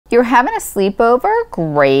You're having a sleepover?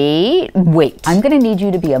 Great. Wait, I'm gonna need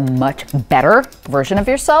you to be a much better version of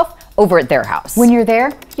yourself over at their house. When you're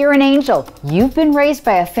there, you're an angel. You've been raised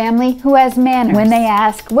by a family who has manners. When they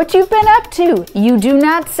ask what you've been up to, you do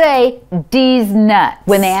not say, "D's nuts."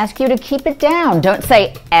 When they ask you to keep it down, Don't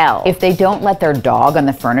say L. If they don't let their dog on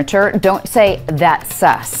the furniture, don't say, "That's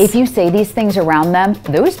sus." if you say these things around them,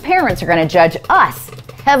 Those parents are gonna judge us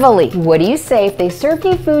heavily. what do you say if they serve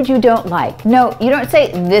you food you don't like? No, you don't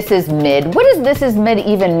say, "This is mid." What does "this is mid"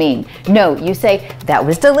 even mean? No, you say, "That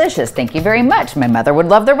was delicious. Thank you very much. My mother would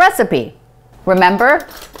love the recipe." Remember,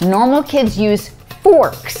 normal kids use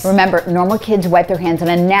forks. Remember, normal kids wipe their hands on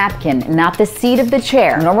a napkin, not the seat of the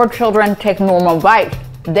chair. Normal children take normal bites.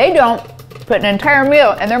 They don't put an entire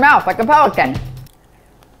meal in their mouth like a pelican.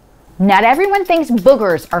 Not everyone thinks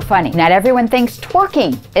boogers are funny. Not everyone thinks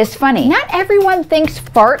twerking is funny. Not everyone thinks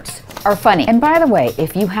farts are funny. And by the way,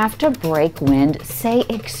 if you have to break wind, say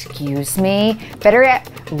excuse me. Better yet,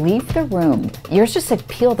 leave the room. Yours just like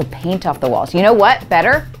peel the paint off the walls. You know what?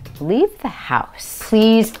 Better? Leave the house.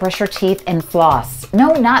 Please brush your teeth and floss.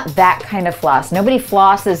 No, not that kind of floss. Nobody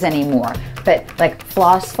flosses anymore. But like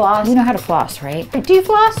floss. You know how to floss, right? Do you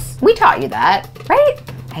floss? We taught you that, right?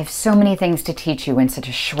 I have so many things to teach you in such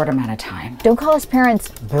a short amount of time. Don't call us parents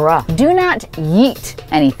bruh. Do not yeet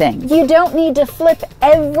anything. You don't need to flip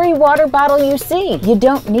every water bottle you see. You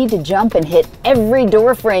don't need to jump and hit every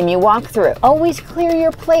door frame you walk through. Always clear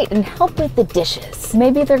your plate and help with the dishes.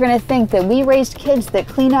 Maybe they're gonna think that we raised kids that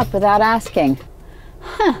clean up without asking.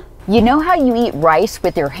 You know how you eat rice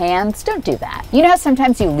with your hands? Don't do that. You know how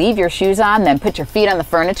sometimes you leave your shoes on, then put your feet on the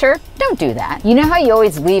furniture? Don't do that. You know how you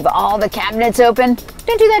always leave all the cabinets open?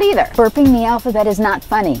 Don't do that either. Burping the alphabet is not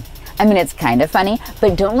funny. I mean, it's kind of funny,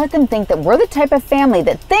 but don't let them think that we're the type of family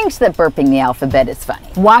that thinks that burping the alphabet is funny.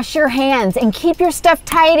 Wash your hands and keep your stuff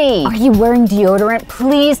tidy. Are you wearing deodorant?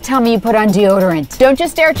 Please tell me you put on deodorant. Don't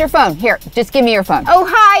just stare at your phone. Here, just give me your phone. Oh,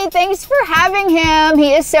 hi, thanks for having him.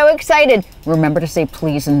 He is so excited. Remember to say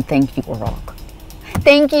please and thank you, Rock.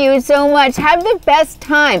 Thank you so much. Have the best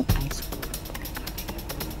time.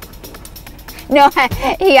 No,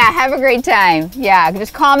 yeah, have a great time. Yeah,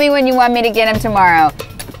 just call me when you want me to get him tomorrow.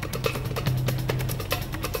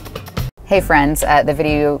 Hey friends, the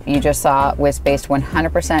video you just saw was based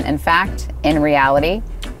 100% in fact, in reality.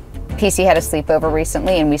 PC had a sleepover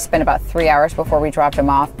recently and we spent about 3 hours before we dropped him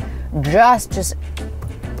off.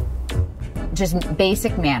 Just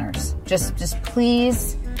basic manners. Just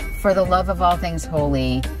please, for the love of all things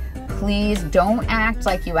holy, please don't act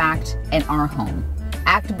like you act in our home.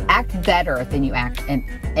 Act better than you act.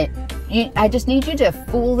 I just need you to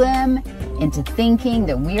fool them into thinking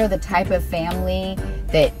that we are the type of family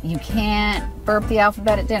that you can't burp the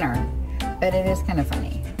alphabet at dinner. But it is kind of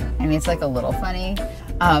funny. I mean, it's like a little funny.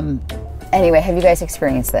 Anyway, have you guys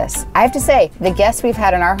experienced this? I have to say, the guests we've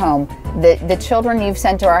had in our home, the children you've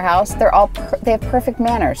sent to our house, they have perfect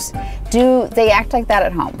manners. Do they act like that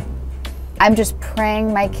at home? I'm just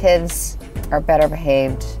praying my kids are better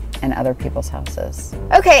behaved in other people's houses.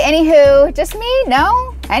 Okay, anywho, just me?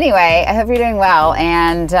 No? Anyway, I hope you're doing well,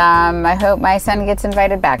 and I hope my son gets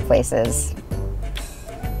invited back places.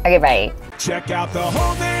 Okay, bye. Check out the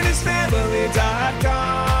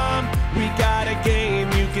Holdernessfamily.com. We got a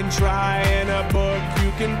game you can try and a book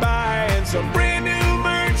you can buy and some brand new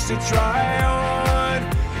merch to try on.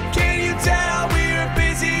 Can you tell we're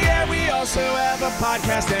busy and we also have a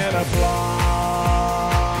podcast and a blog?